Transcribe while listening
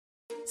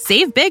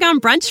Save big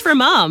on brunch for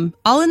mom,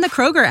 all in the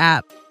Kroger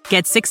app.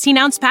 Get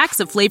 16-ounce packs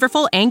of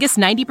flavorful Angus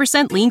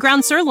 90% lean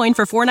ground sirloin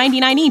for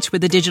 $4.99 each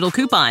with a digital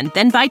coupon.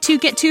 Then buy 2,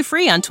 get 2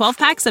 free on 12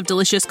 packs of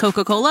delicious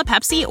Coca-Cola,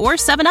 Pepsi, or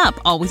 7-Up,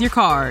 all with your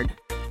card.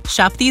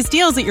 Shop these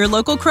deals at your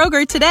local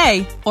Kroger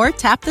today, or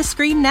tap the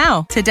screen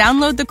now to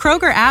download the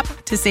Kroger app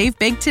to save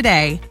big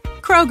today.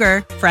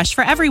 Kroger, fresh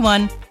for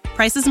everyone.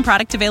 Prices and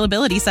product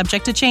availability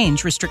subject to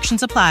change.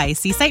 Restrictions apply.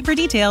 See site for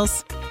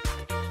details.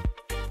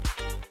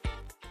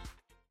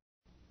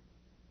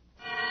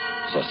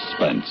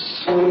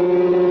 Suspense.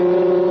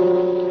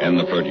 And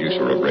the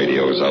producer of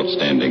radio's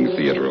outstanding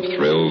theater of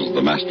thrills,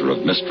 the master of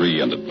mystery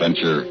and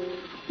adventure,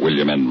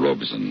 William N.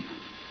 Robson.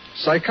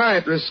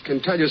 Psychiatrists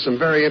can tell you some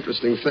very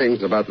interesting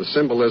things about the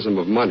symbolism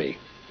of money,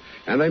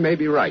 and they may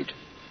be right.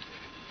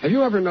 Have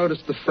you ever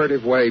noticed the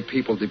furtive way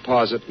people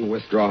deposit and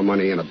withdraw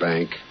money in a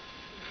bank?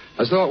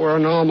 As though it were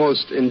an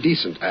almost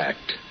indecent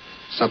act,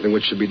 something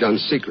which should be done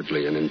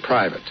secretly and in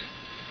private.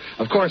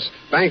 Of course,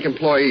 bank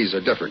employees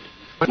are different.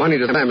 Money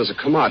to them is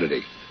a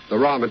commodity, the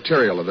raw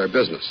material of their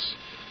business.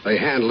 They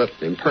handle it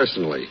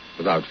impersonally,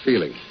 without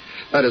feeling.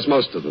 That is,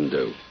 most of them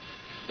do.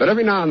 But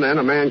every now and then,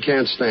 a man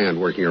can't stand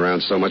working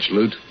around so much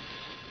loot,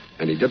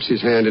 and he dips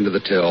his hand into the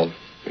till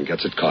and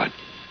gets it caught.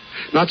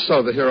 Not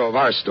so the hero of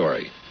our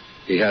story.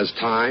 He has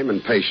time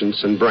and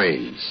patience and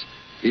brains.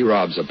 He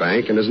robs a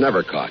bank and is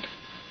never caught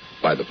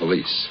by the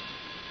police.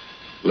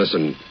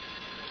 Listen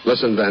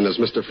then as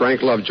Mr.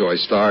 Frank Lovejoy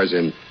stars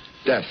in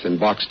Death in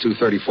Box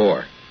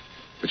 234.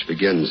 Which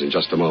begins in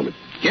just a moment.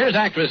 Here's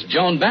actress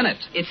Joan Bennett.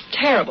 It's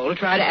terrible to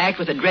try to act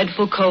with a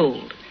dreadful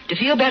cold. To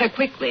feel better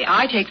quickly,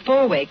 I take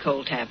 4-way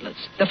cold tablets.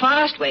 The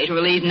fast way to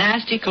relieve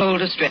nasty cold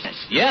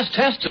distress. Yes,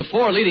 tests of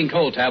 4 leading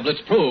cold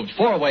tablets proved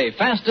 4-way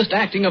fastest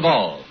acting of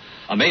all.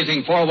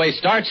 Amazing 4-way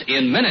starts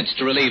in minutes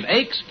to relieve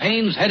aches,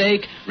 pains,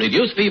 headache,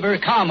 reduce fever,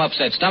 calm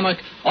upset stomach,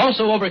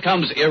 also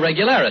overcomes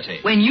irregularity.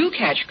 When you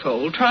catch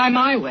cold, try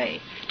my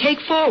way. Take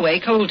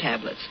 4-way cold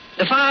tablets.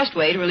 The fast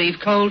way to relieve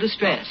cold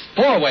distress.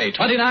 4-way,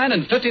 29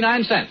 and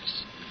 59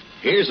 cents.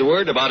 Here's a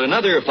word about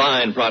another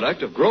fine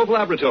product of Grove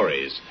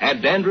Laboratories.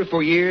 Had dandruff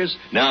for years?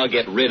 Now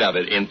get rid of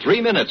it in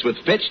 3 minutes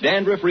with Fitch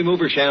Dandruff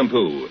Remover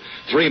Shampoo.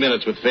 3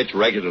 minutes with Fitch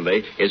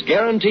regularly is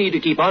guaranteed to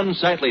keep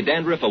unsightly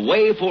dandruff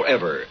away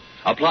forever.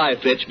 Apply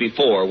Fitch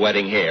before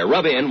wetting hair.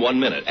 Rub in 1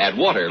 minute. Add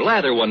water.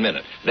 Lather 1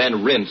 minute.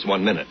 Then rinse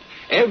 1 minute.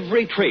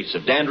 Every trace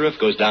of dandruff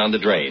goes down the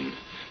drain.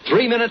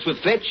 3 minutes with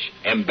Fitch,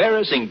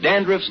 embarrassing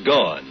dandruff's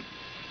gone.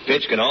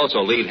 Fitch can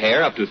also leave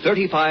hair up to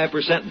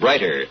 35%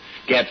 brighter.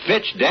 Get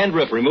Fitch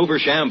Dandruff Remover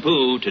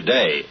Shampoo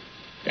today.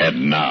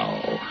 And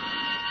now,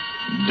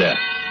 Death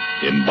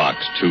in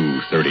Box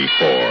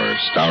 234,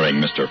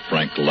 starring Mr.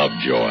 Frank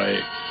Lovejoy.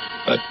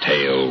 A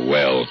tale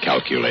well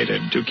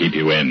calculated to keep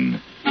you in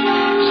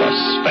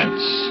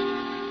suspense.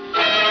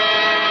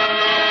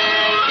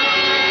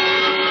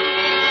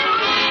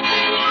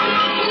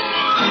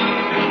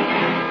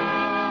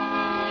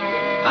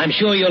 I'm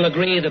sure you'll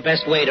agree the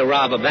best way to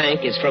rob a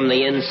bank is from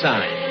the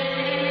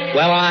inside.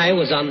 Well, I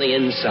was on the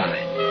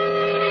inside.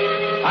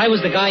 I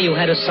was the guy you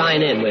had to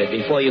sign in with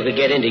before you could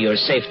get into your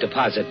safe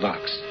deposit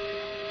box.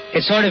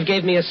 It sort of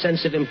gave me a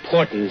sense of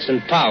importance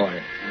and power.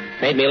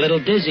 Made me a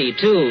little dizzy,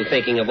 too,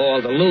 thinking of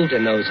all the loot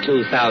in those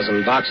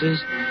 2,000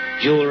 boxes.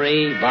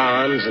 Jewelry,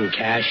 bonds, and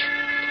cash.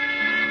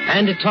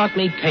 And it taught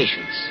me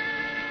patience.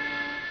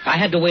 I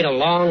had to wait a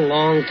long,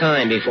 long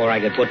time before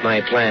I could put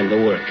my plan to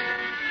work.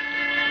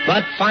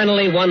 But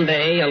finally, one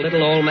day, a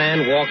little old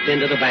man walked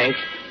into the bank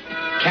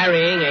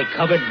carrying a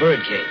covered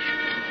birdcage.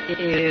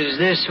 Is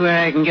this where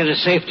I can get a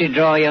safety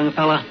draw, young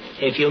fella?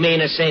 If you mean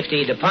a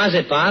safety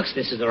deposit box,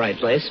 this is the right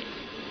place.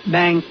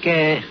 Bank,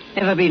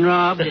 ever been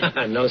robbed?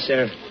 No,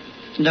 sir.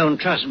 Don't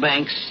trust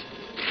banks.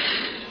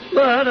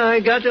 But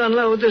I got to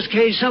unload this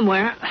cage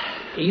somewhere.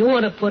 You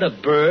want to put a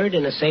bird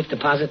in a safe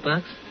deposit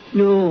box?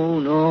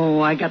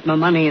 No, I got my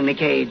money in the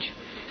cage.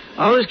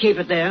 Always keep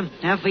it there,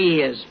 half for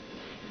years.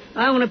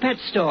 I own a pet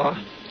store.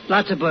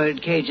 Lots of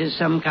bird cages,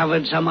 some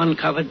covered, some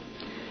uncovered.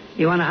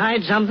 You want to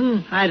hide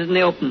something, hide it in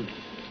the open.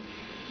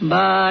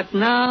 But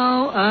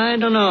now, I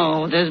don't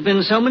know. There's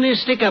been so many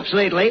stick-ups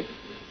lately.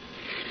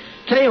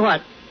 Tell you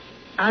what,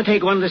 I'll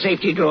take one of the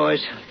safety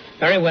drawers.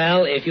 Very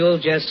well. If you'll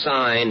just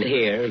sign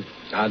here,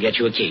 I'll get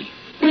you a key.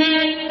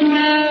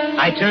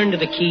 I turned to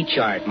the key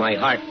chart, my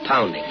heart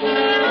pounding.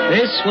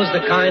 This was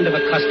the kind of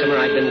a customer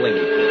I'd been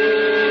waiting for.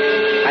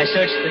 I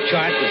searched the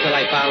chart until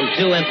I found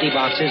 2 empty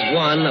boxes,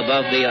 one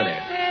above the other.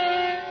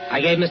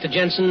 I gave Mr.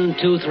 Jensen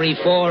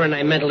 234, and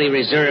I mentally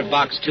reserved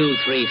box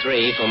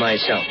 233 for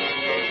myself.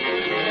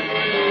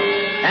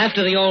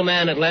 After the old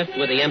man had left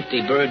with the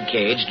empty bird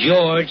cage,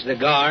 George, the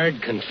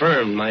guard,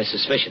 confirmed my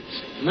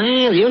suspicions.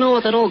 Man, you know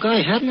what that old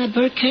guy had in that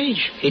bird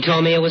cage? He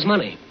told me it was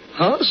money.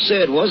 Huh?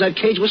 Said was that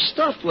cage was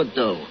stuffed with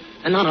dough,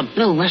 and not a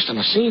bill less than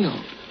a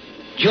C-note.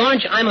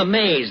 George, I'm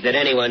amazed that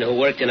anyone who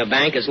worked in a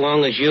bank as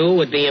long as you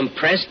would be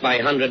impressed by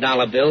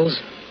 $100 bills.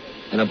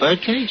 In a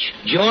bird cage?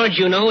 George,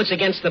 you know it's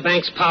against the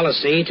bank's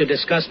policy to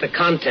discuss the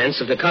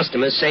contents of the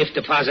customer's safe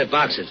deposit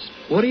boxes.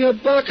 What are you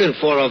barking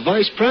for, a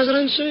vice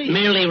presidency?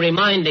 Merely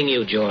reminding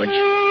you, George.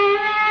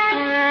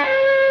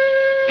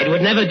 It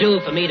would never do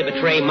for me to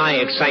betray my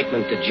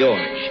excitement to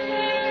George.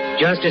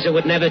 Just as it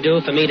would never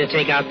do for me to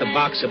take out the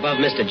box above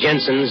Mr.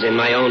 Jensen's in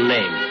my own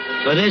name.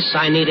 For this,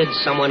 I needed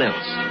someone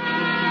else.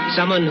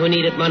 Someone who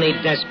needed money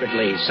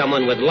desperately.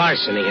 Someone with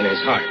larceny in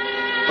his heart.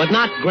 But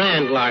not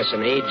grand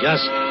larceny,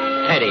 just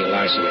petty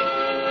larceny.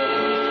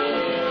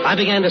 I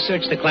began to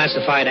search the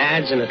classified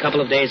ads, and a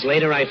couple of days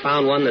later I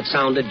found one that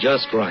sounded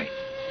just right.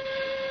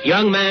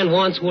 Young man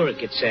wants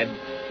work, it said.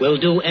 Will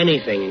do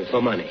anything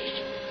for money.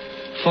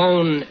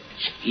 Phone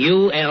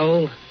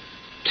UL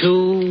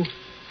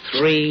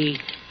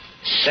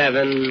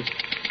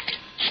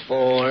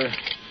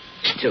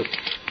 23742.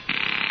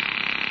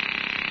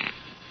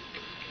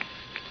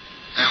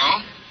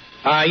 Hello?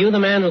 Are you the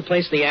man who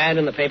placed the ad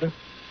in the paper?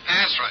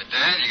 That's right,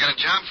 Dan. You got a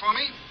job for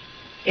me?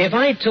 If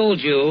I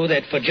told you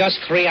that for just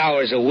 3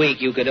 hours a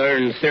week you could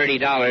earn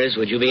 $30,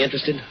 would you be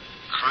interested?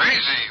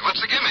 Crazy.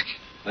 What's the gimmick?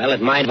 Well,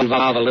 it might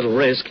involve a little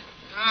risk.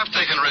 I've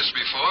taken risks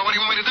before. What do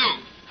you want me to do?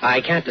 I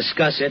can't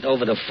discuss it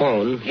over the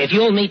phone. If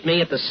you'll meet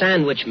me at the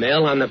sandwich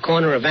mill on the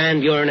corner of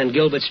Van Buren and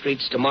Gilbert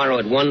Streets tomorrow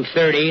at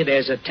 1:30,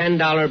 there's a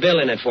 $10 bill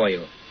in it for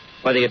you,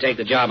 whether you take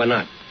the job or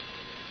not.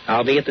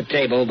 I'll be at the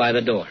table by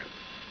the door.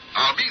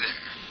 I'll be there.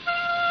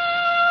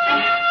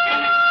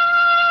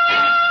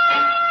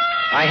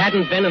 I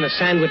hadn't been in the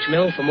sandwich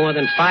mill for more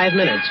than 5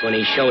 minutes when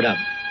he showed up.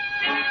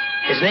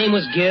 His name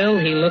was Gil.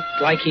 He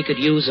looked like he could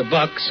use a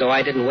buck, so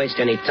I didn't waste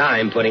any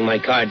time putting my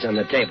cards on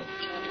the table.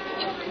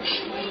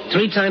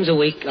 3 times a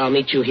week, I'll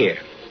meet you here.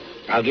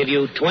 I'll give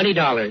you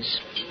 $20.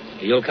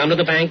 You'll come to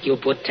the bank, you'll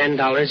put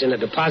 $10 in a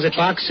deposit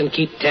box and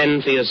keep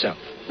 $10 for yourself.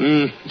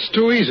 It's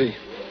too easy.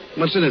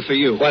 What's in it for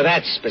you? Well,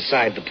 that's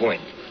beside the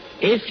point.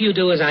 If you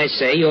do as I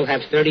say, you'll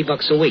have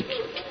 $30 a week.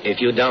 If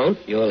you don't,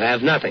 you'll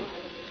have nothing.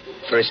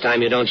 First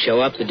time you don't show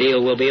up, the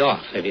deal will be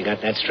off. Have you got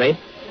that straight?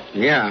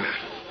 Yeah.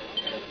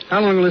 How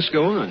long will this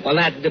go on? Well,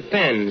 that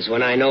depends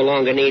when I no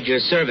longer need your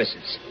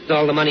services.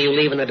 All the money you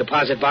leave in the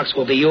deposit box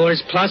will be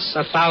yours, plus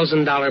a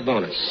 $1,000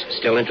 bonus.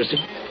 Still interested?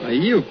 Are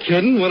you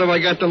kidding? What have I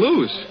got to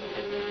lose?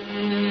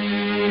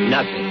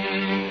 Nothing.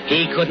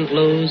 He couldn't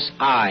lose.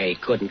 I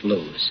couldn't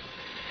lose.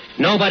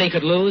 Nobody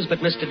could lose but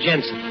Mr.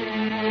 Jensen.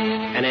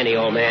 And any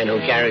old man who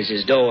carries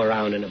his dough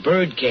around in a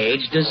bird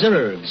cage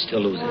deserves to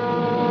lose it.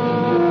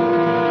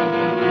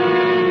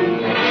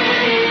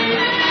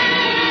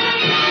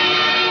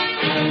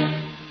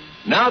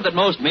 Now that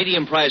most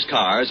medium-priced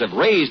cars have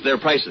raised their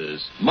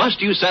prices, must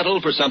you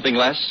settle for something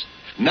less?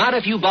 Not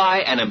if you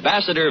buy an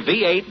Ambassador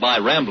V8 by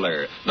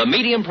Rambler, the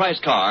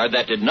medium-priced car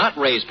that did not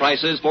raise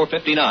prices for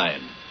 $59.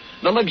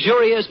 The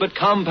luxurious but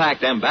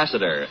compact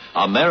Ambassador,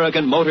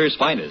 American Motors'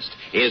 finest,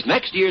 is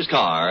next year's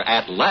car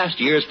at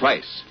last year's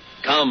price.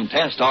 Come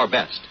test our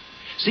best.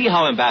 See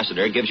how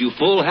Ambassador gives you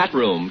full hat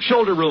room,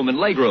 shoulder room, and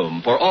leg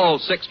room for all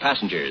 6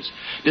 passengers.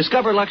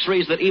 Discover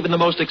luxuries that even the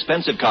most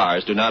expensive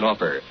cars do not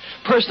offer.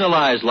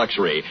 Personalized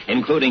luxury,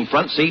 including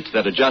front seats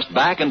that adjust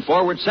back and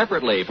forward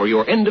separately for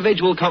your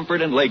individual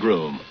comfort and leg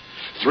room.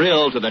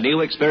 Thrill to the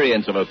new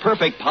experience of a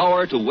perfect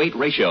power-to-weight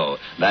ratio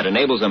that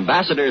enables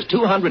Ambassador's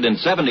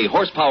 270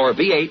 horsepower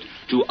V8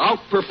 to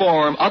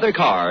outperform other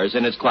cars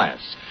in its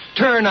class.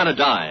 Turn on a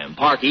dime,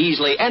 park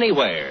easily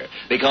anywhere,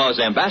 because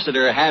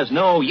Ambassador has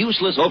no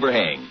useless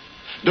overhang.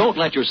 Don't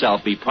let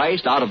yourself be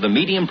priced out of the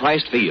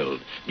medium-priced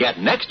field. Get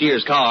next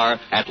year's car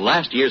at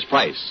last year's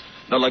price.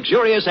 The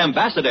luxurious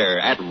Ambassador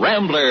at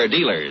Rambler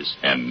dealers.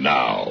 And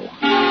now,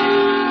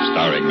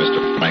 starring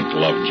Mr. Frank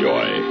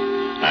Lovejoy,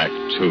 Act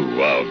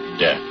 2 of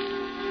Death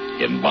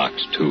in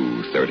Box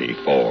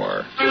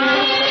 234.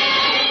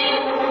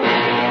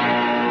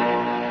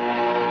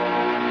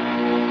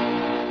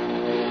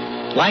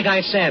 Like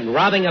I said,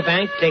 robbing a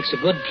bank takes a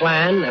good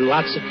plan and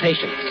lots of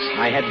patience.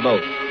 I had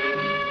both.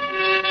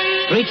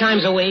 3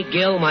 times a week,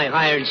 Gil, my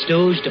hired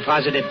stooge,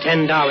 deposited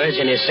 $10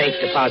 in his safe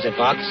deposit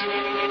box.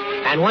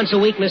 And once a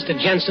week, Mr.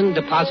 Jensen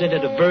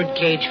deposited a bird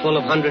cage full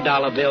of $100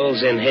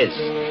 bills in his.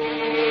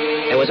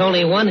 There was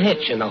only one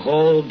hitch in the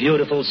whole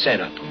beautiful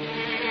setup.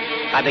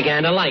 I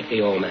began to like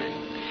the old man.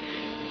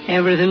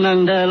 Everything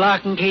under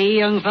lock and key,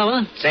 young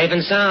fella? Safe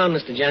and sound,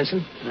 Mr.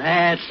 Jensen.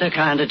 That's the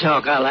kind of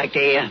talk I like to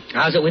hear.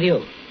 How's it with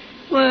you?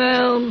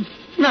 Well,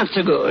 not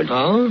so good.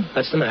 Oh?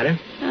 What's the matter?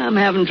 I'm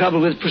having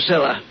trouble with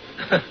Priscilla.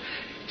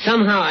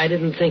 Somehow I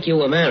didn't think you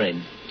were married.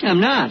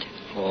 I'm not.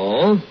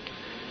 Oh?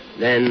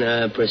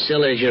 Then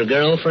Priscilla's your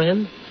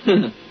girlfriend?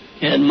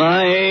 At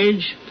my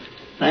age?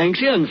 Thanks,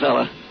 young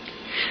fella.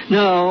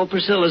 No,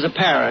 Priscilla's a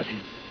parrot.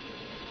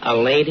 A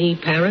lady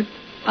parrot?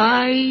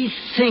 I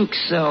think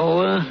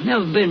so.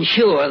 Never been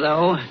sure,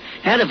 though.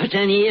 Had her for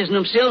 10 years, and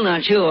I'm still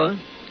not sure.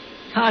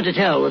 Hard to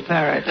tell with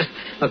parrots.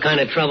 What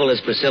kind of trouble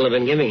has Priscilla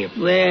been giving you?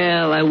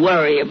 Well, I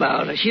worry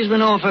about her. She's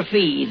been off her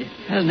feed.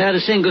 Hasn't had a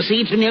single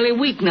seed for nearly a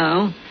week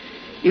now.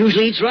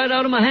 Usually eats right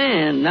out of my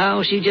hand.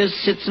 Now she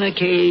just sits in a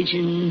cage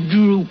and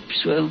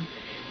droops. Well,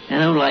 I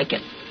don't like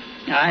it.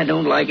 I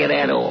don't like it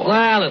at all.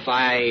 Well, if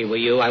I were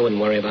you, I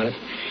wouldn't worry about it.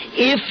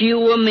 If you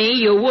were me,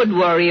 you would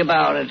worry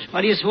about it.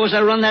 What do you suppose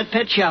I run that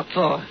pet shop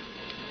for?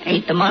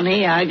 Ain't the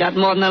money. I got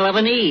more than I'll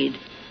ever need.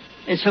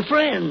 It's for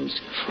friends.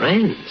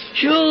 Friends?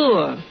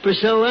 Sure.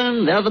 Priscilla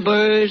and the other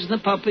birds and the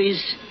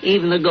puppies,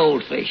 even the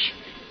goldfish.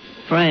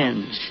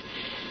 Friends.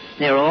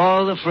 They're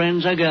all the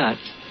friends I got.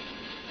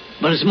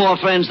 But it's more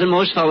friends than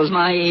most fellas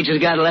my age has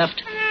got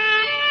left.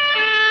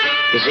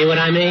 You see what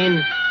I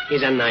mean?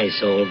 He's a nice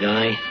old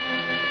guy.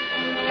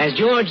 As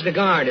George the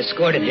guard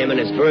escorted him and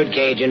his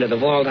birdcage into the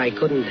vault, I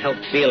couldn't help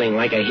feeling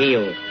like a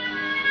heel.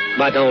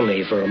 But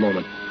only for a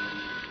moment.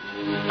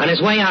 On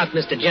his way out,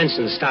 Mr.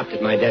 Jensen stopped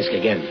at my desk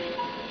again.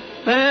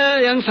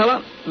 Well, young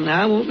fella,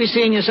 I won't be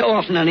seeing you so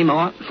often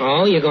anymore.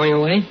 Oh, you're going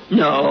away?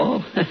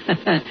 No.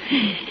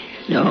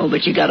 No,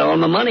 but you got all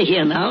my money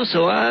here now,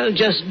 so I'll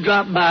just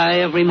drop by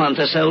every month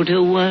or so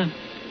to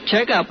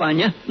check up on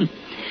you.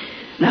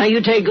 Now,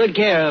 you take good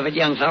care of it,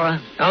 young fella.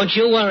 Don't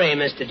you worry,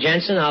 Mr.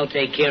 Jensen. I'll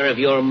take care of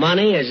your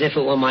money as if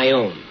it were my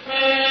own.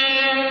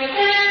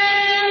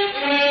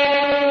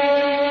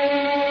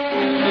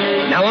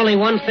 Now, only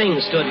one thing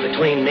stood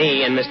between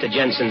me and Mr.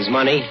 Jensen's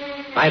money.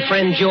 My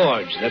friend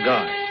George, the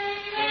guard.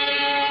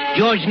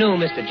 George knew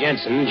Mr.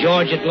 Jensen.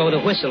 George would blow the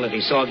whistle if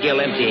he saw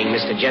Gil emptying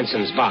Mr.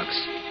 Jensen's box.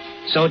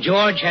 So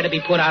George had to be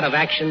put out of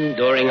action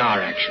during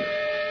our action.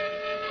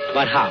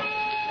 But how?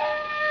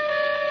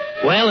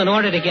 Well, in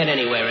order to get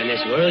anywhere in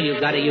this world,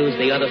 you've got to use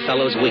the other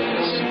fellow's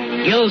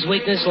weakness. Gil's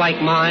weakness, like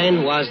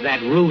mine, was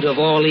that root of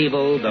all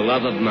evil, the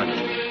love of money.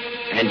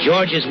 And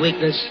George's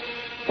weakness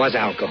was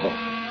alcohol.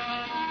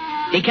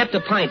 He kept a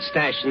pint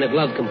stashed in the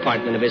glove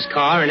compartment of his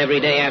car, and every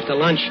day after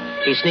lunch,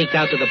 he sneaked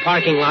out to the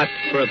parking lot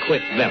for a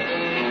quick belt.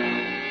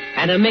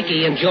 And a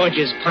Mickey in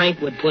George's pint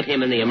would put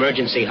him in the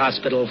emergency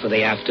hospital for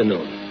the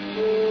afternoon.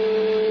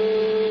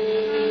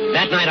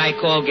 That night, I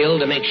called Gil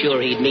to make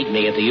sure he'd meet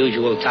me at the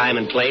usual time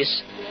and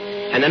place.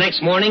 And the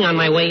next morning, on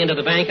my way into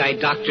the bank, I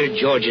doctored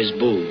George's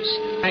booze.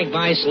 I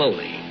by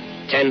slowly.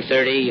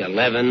 10:30,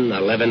 11,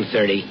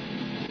 11:30.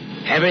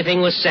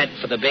 Everything was set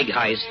for the big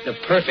heist, the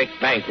perfect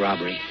bank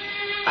robbery.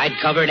 I'd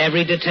covered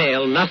every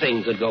detail.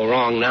 Nothing could go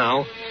wrong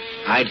now.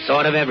 I'd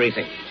thought of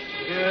everything.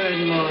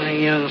 Good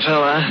morning, young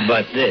fella.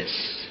 But this.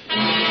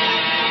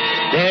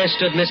 There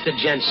stood Mr.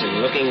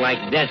 Jensen, looking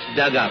like death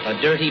dug up, a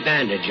dirty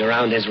bandage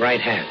around his right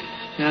hand.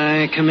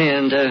 I come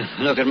in to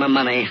look at my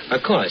money.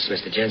 Of course,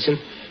 Mr. Jensen.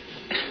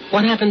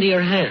 What happened to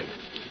your hand?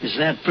 It's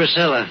that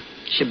Priscilla.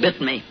 She bit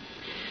me.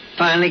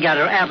 Finally got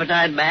her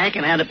appetite back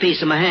and had a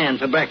piece of my hand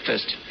for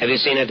breakfast. Have you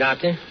seen a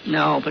doctor?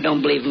 No, but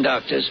don't believe in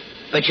doctors.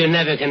 But you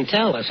never can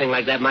tell. A thing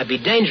like that might be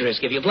dangerous,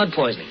 give you blood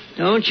poisoning.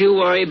 Don't you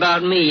worry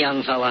about me,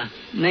 young fella.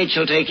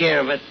 Nature'll take care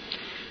of it.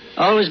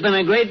 Always been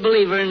a great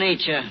believer in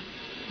nature.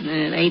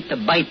 It ain't the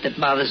bite that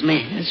bothers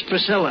me. It's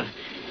Priscilla.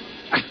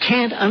 I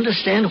can't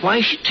understand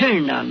why she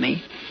turned on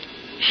me.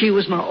 She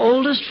was my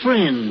oldest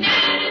friend.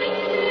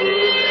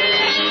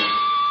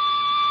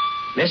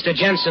 Mr.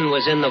 Jensen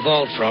was in the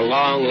vault for a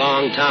long,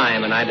 long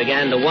time, and I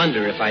began to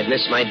wonder if I'd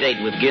missed my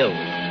date with Gil.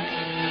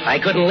 I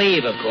couldn't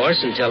leave, of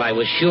course, until I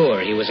was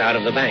sure he was out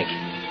of the bank.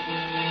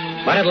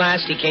 But at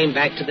last he came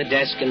back to the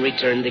desk and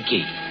returned the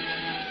key.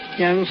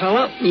 Young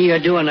fellow, you're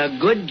doing a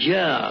good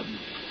job.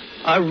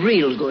 A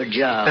real good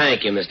job.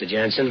 Thank you, Mr.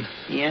 Jensen.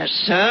 Yes,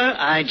 sir.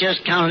 I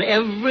just counted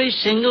every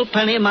single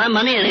penny of my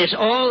money, and it's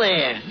all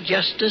there.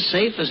 Just as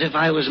safe as if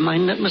I was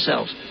minding it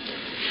myself.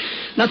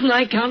 Nothing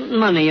like counting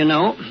money, you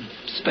know.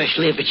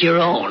 Especially if it's your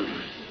own.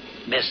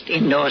 Best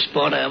indoor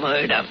sport I ever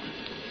heard of.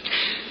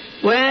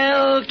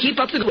 Well, keep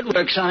up the good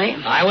work, Sonny.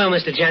 I will,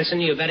 Mr.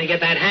 Jensen. You better get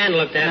that hand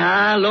looked at.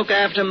 Ah, look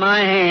after my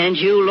hand.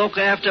 You look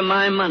after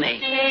my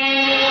money.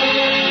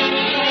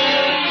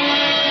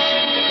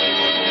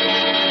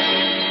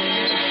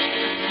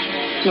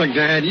 Look,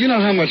 Dad, you know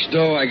how much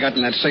dough I got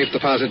in that safe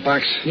deposit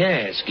box?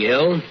 Yes,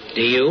 Gil.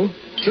 Do you?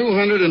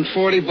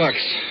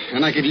 $240,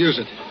 and I could use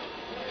it.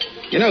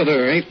 You know,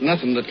 there ain't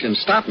nothing that can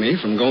stop me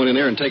from going in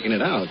there and taking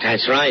it out.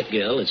 That's right,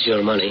 Gil. It's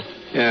your money.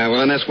 Yeah,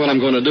 well, and that's what I'm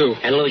going to do.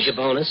 And lose your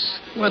bonus?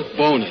 What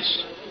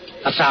bonus?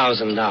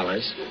 $1,000.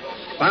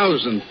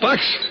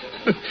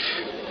 $1,000?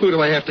 Who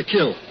do I have to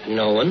kill?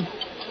 No one.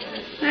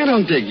 I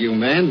don't dig you,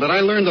 man, but I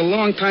learned a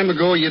long time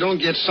ago you don't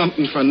get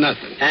something for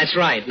nothing. That's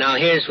right. Now,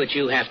 here's what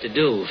you have to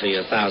do for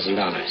your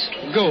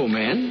 $1,000. Go,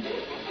 man.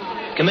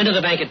 Come into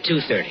the bank at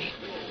 2:30.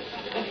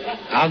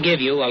 I'll give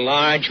you a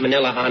large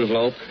manila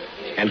envelope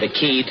and the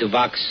key to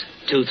box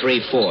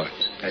 234.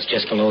 That's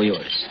just below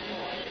yours.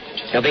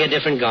 There'll be a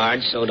different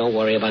guard, so don't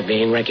worry about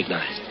being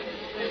recognized.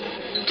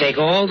 Take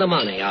all the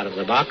money out of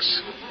the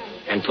box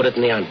and put it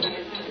in the envelope.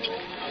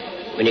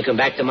 When you come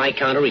back to my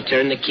counter,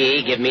 return the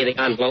key, give me the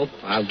envelope.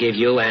 I'll give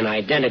you an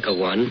identical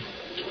one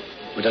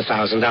with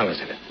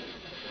 $1,000 in it.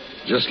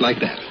 Just like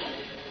that.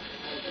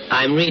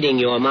 I'm reading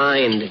your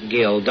mind,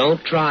 Gil.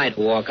 Don't try to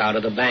walk out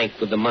of the bank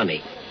with the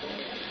money.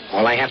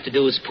 All I have to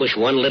do is push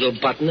one little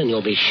button and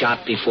you'll be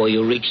shot before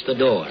you reach the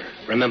door.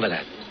 Remember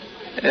that.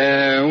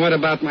 What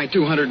about my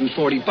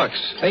 $240?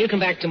 Well, you come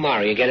back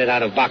tomorrow. You get it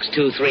out of box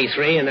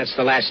 233, and that's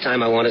the last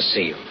time I want to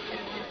see you.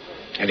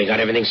 Have you got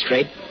everything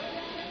straight?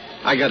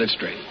 I got it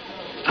straight.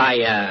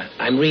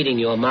 I'm reading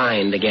your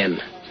mind again.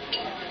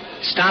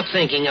 Stop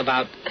thinking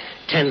about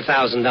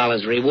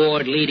 $10,000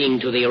 reward leading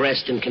to the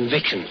arrest and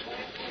conviction.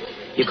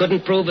 You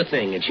couldn't prove a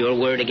thing. It's your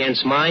word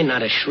against mine,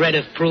 not a shred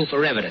of proof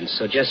or evidence.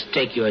 So just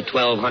take your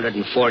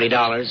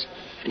 $1,240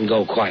 and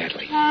go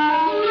quietly.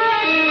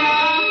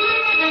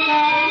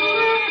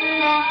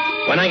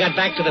 When I got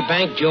back to the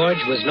bank,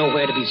 George was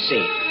nowhere to be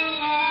seen.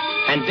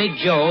 And Big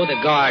Joe, the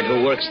guard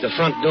who works the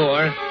front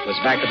door, was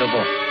back at the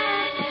vault.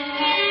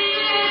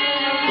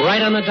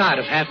 Right on the dot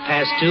of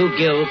 2:30,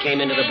 Gil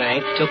came into the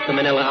bank, took the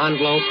manila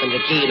envelope and the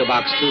key to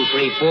box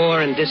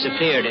 234 and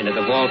disappeared into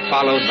the vault,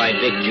 followed by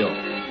Big Joe.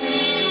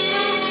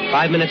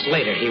 5 minutes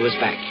later, he was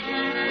back.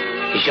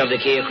 He shoved the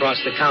key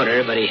across the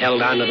counter, but he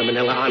held on to the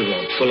manila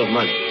envelope full of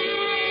money.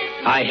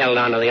 I held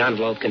on to the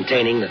envelope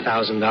containing the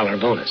 $1,000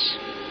 bonus.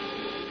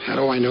 How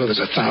do I know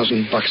there's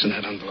 $1,000 in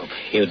that envelope?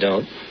 You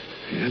don't?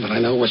 Yeah, but I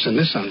know what's in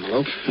this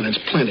envelope, and it's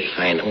plenty.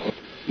 I know.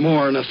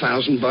 More than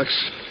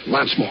 $1,000.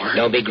 Lots more.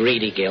 Don't be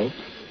greedy, Gil.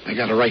 I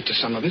got a right to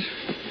some of it.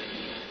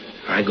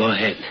 All right, go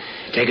ahead.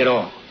 Take it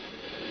all.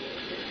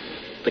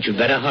 But you'd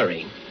better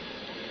hurry.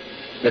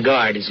 The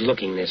guard is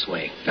looking this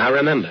way. Now,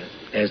 remember,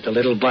 there's the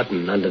little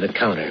button under the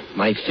counter.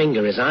 My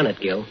finger is on it,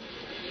 Gil.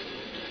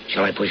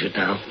 Shall I push it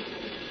now?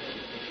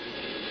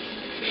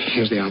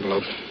 Here's the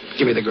envelope.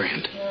 Give me the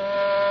grand.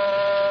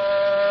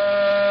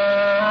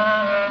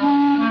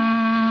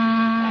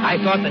 I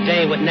thought the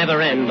day would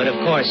never end, but of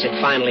course it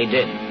finally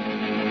did.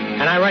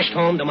 And I rushed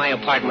home to my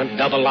apartment,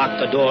 double-locked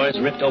the doors,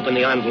 ripped open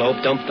the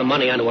envelope, dumped the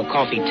money onto a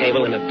coffee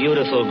table in a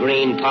beautiful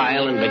green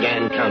pile, and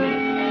began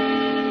counting.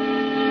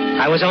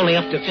 I was only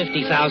up to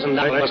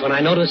 $50,000 when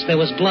I noticed there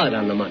was blood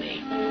on the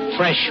money.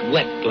 Fresh,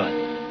 wet blood.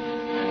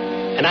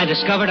 And I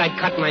discovered I'd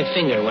cut my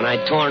finger when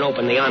I'd torn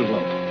open the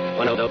envelope.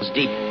 One of those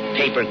deep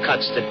paper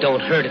cuts that don't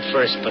hurt at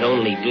first but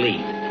only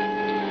bleed.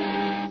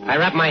 I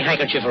wrapped my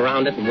handkerchief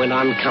around it and went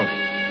on counting.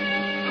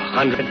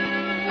 100,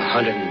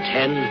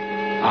 110,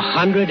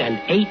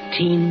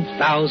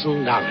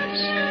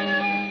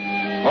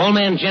 $118,000. Old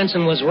man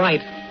Jensen was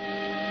right.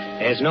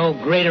 There's no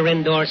greater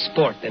indoor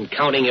sport than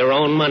counting your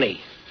own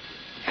money.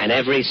 And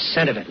every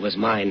cent of it was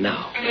mine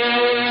now.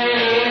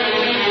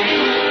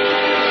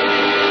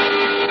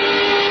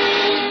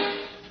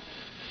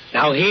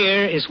 Now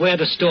here is where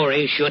the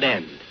story should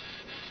end.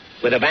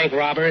 With a bank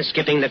robber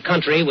skipping the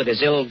country with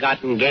his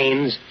ill-gotten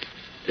gains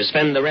to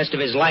spend the rest of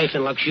his life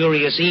in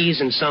luxurious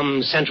ease in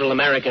some Central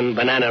American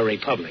banana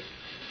republic.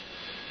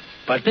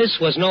 But this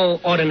was no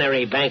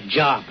ordinary bank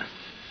job,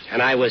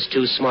 and I was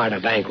too smart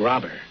a bank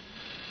robber.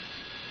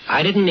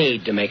 I didn't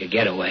need to make a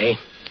getaway.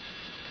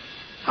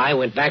 I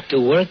went back to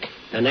work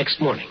the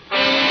next morning.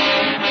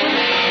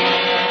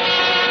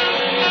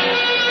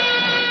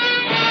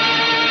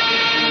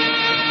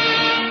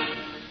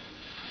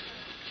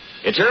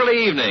 It's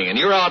early evening, and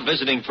you're out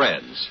visiting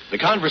friends. The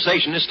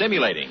conversation is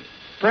stimulating.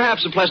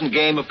 Perhaps a pleasant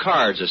game of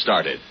cards has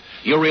started.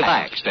 You're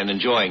relaxed and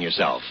enjoying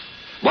yourself.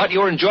 But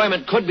your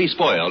enjoyment could be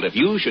spoiled if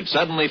you should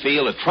suddenly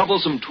feel a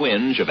troublesome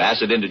twinge of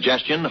acid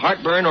indigestion,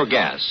 heartburn, or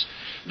gas.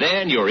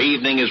 Then your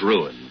evening is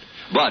ruined.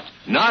 But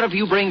not if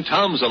you bring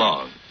Tums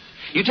along.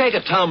 You take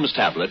a Tums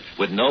tablet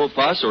with no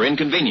fuss or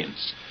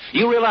inconvenience.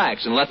 You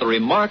relax and let the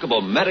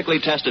remarkable medically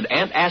tested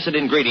antacid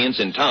ingredients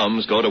in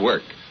Tums go to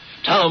work.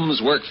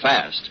 Tums work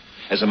fast.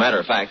 As a matter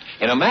of fact,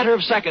 in a matter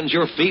of seconds,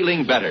 you're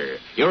feeling better.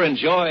 You're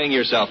enjoying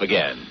yourself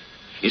again.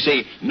 You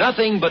see,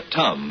 nothing but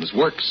Tums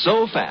works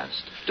so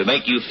fast to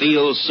make you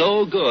feel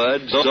so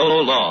good so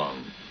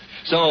long.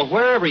 So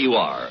wherever you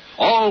are,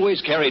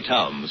 always carry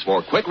Tums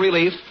for quick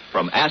relief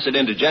from acid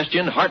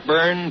indigestion,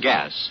 heartburn,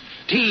 gas.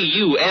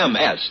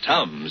 Tums,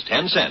 Tums,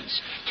 10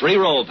 cents.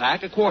 3-roll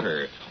pack,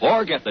 $0.25.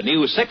 Or get the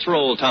new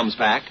 6-roll Tums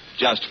pack,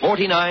 just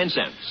 49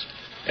 cents.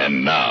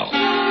 And now,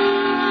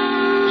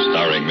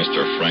 starring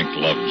Mr. Frank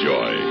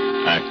Lovejoy,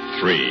 Act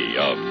 3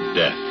 of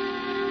Death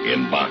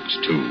in Box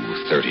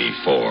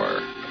 234.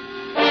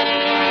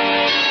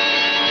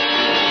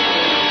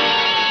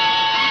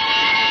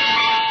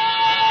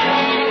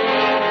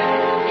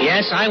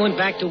 Yes, I went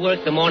back to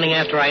work the morning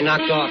after I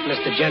knocked off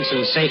Mr.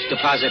 Jensen's safe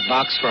deposit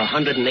box for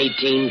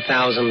 $118,000.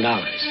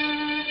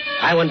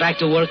 I went back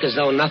to work as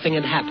though nothing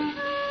had happened,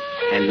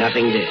 and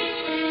nothing did.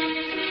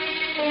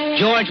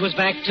 George was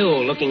back,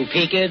 too, looking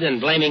peaked and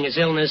blaming his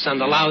illness on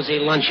the lousy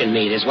luncheon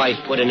meat his wife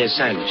put in his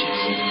sandwiches.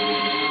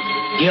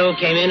 Gil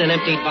came in and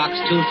emptied box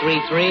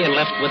 233 and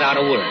left without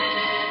a word.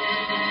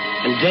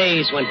 And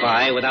days went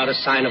by without a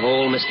sign of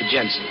old Mr.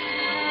 Jensen.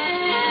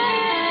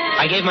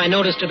 I gave my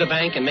notice to the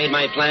bank and made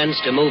my plans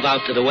to move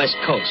out to the West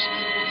Coast.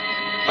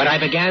 But I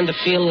began to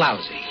feel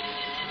lousy.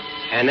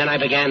 And then I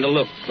began to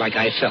look like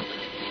I felt.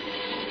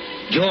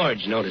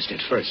 George noticed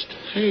it first.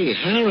 Hey,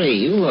 Harry,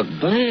 you look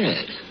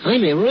bad. I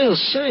mean, real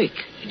sick.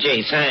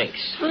 Gee,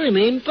 thanks. I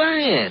mean,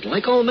 bad.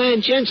 Like old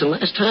man Jensen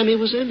last time he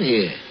was in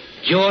here.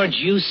 George,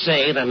 you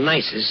say the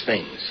nicest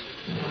things.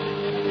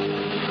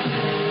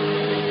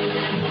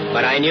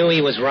 But I knew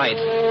he was right.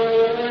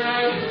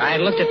 I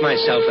had looked at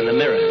myself in the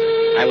mirror.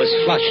 I was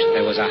flushed.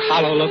 There was a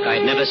hollow look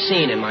I'd never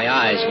seen in my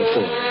eyes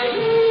before.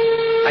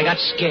 I got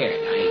scared.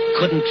 I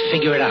couldn't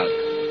figure it out.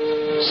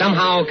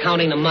 Somehow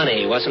counting the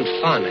money wasn't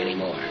fun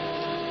anymore.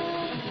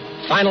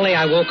 Finally,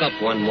 I woke up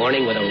one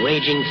morning with a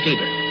raging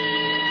fever.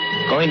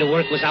 Going to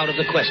work was out of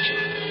the question.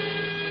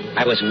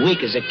 I was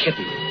weak as a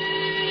kitten.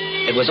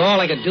 It was all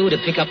I could do to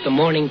pick up the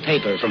morning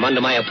paper from under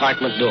my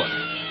apartment door.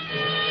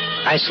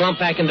 I slumped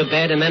back into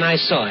bed, and then I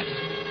saw it.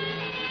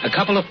 A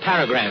couple of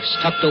paragraphs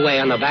tucked away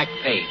on the back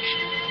page.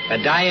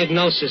 A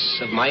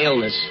diagnosis of my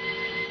illness.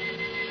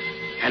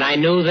 And I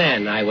knew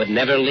then I would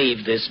never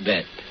leave this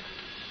bed.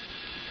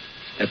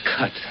 The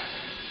cut.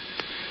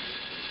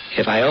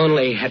 If I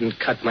only hadn't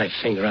cut my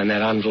finger on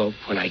that envelope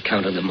when I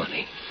counted the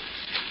money.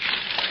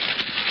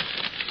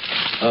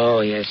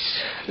 Oh, yes,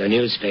 the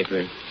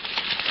newspaper.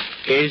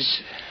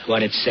 Here's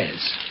what it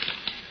says.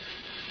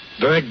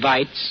 Bird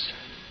bites,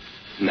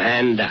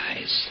 man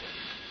dies.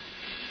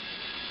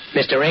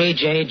 Mr.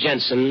 A.J.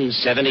 Jensen,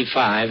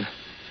 75,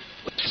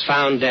 was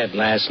found dead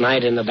last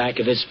night in the back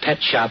of his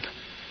pet shop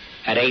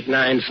at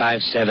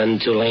 8957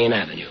 Tulane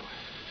Avenue.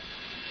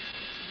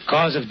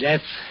 Cause of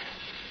death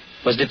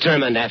was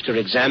determined after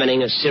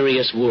examining a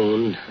serious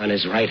wound on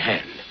his right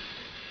hand.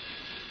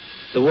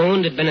 The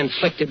wound had been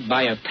inflicted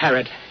by a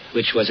parrot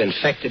which was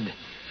infected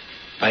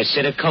by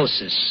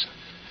psittacosis,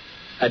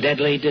 a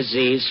deadly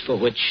disease for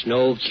which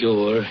no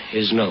cure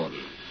is known.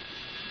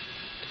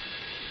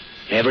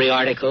 Every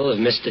article of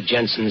Mr.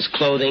 Jensen's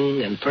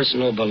clothing and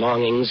personal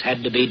belongings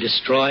had to be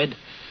destroyed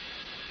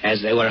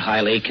as they were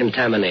highly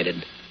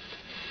contaminated.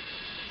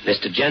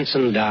 Mr.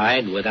 Jensen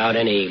died without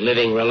any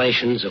living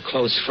relations or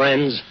close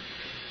friends,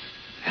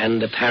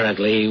 and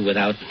apparently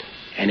without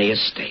any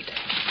estate.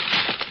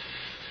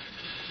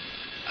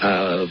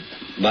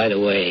 By the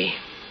way,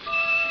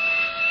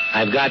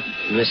 I've got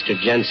Mr.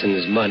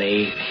 Jensen's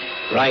money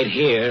right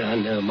here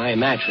under my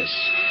mattress,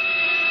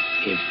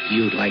 if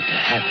you'd like to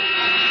have it.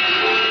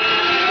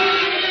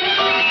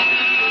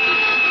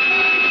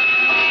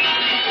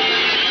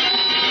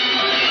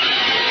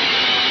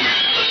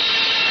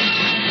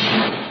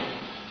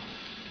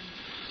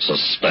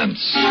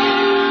 Suspense,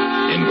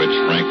 in which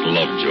Frank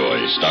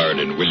Lovejoy starred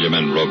in William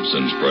N.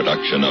 Robeson's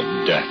production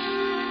of Death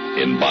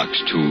in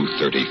Box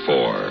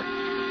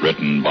 234,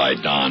 written by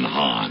Don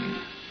Hahn.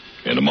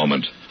 In a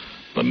moment,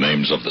 the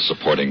names of the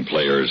supporting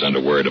players and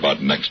a word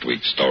about next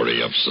week's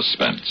story of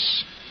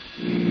suspense.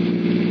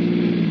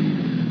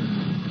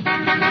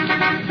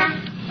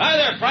 Hi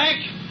there, Frank.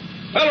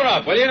 Fill her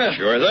up, will you?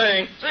 Sure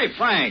thing. Say,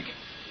 Frank,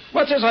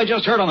 what's this I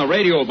just heard on the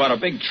radio about a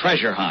big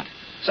treasure hunt?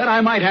 Said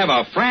I might have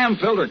a Fram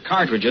filter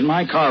cartridge in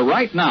my car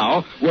right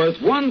now worth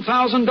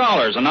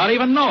 $1,000 and not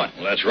even know it.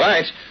 Well, that's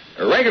right.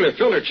 A regular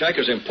filter check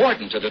is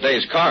important to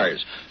today's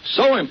cars.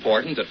 So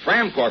important that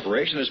Fram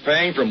Corporation is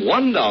paying from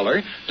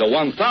 $1 to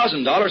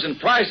 $1,000 in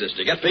prizes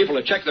to get people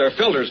to check their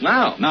filters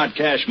now. Not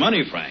cash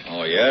money, Frank.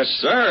 Oh, yes,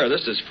 sir.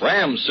 This is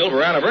Fram's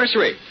silver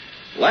anniversary.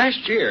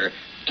 Last year,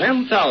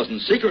 10,000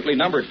 secretly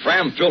numbered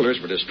Fram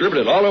filters were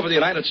distributed all over the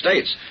United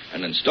States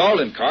and installed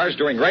in cars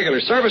during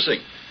regular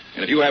servicing.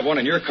 And if you have one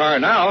in your car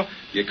now,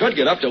 you could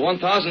get up to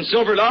 1,000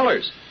 silver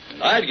dollars.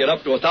 And I'd get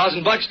up to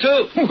 $1,000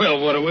 too.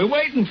 Well, what are we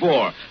waiting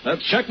for?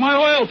 Let's check my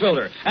oil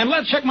filter. And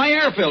let's check my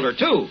air filter,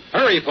 too.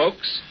 Hurry,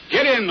 folks.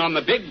 Get in on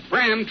the big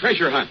Fram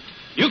treasure hunt.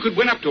 You could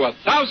win up to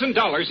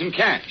 $1,000 in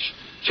cash.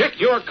 Check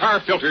your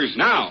car filters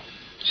now.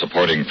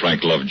 Supporting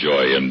Frank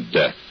Lovejoy in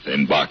Death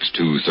in Box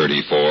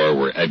 234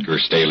 were Edgar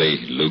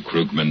Staley, Lou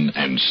Krugman,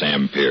 and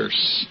Sam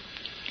Pierce.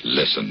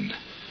 Listen.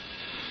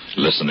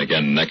 Listen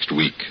again next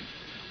week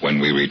when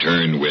we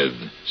return with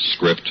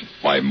script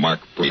by Mark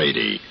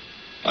Brady.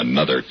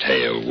 Another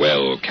tale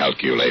well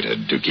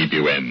calculated to keep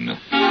you in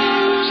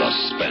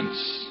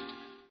suspense.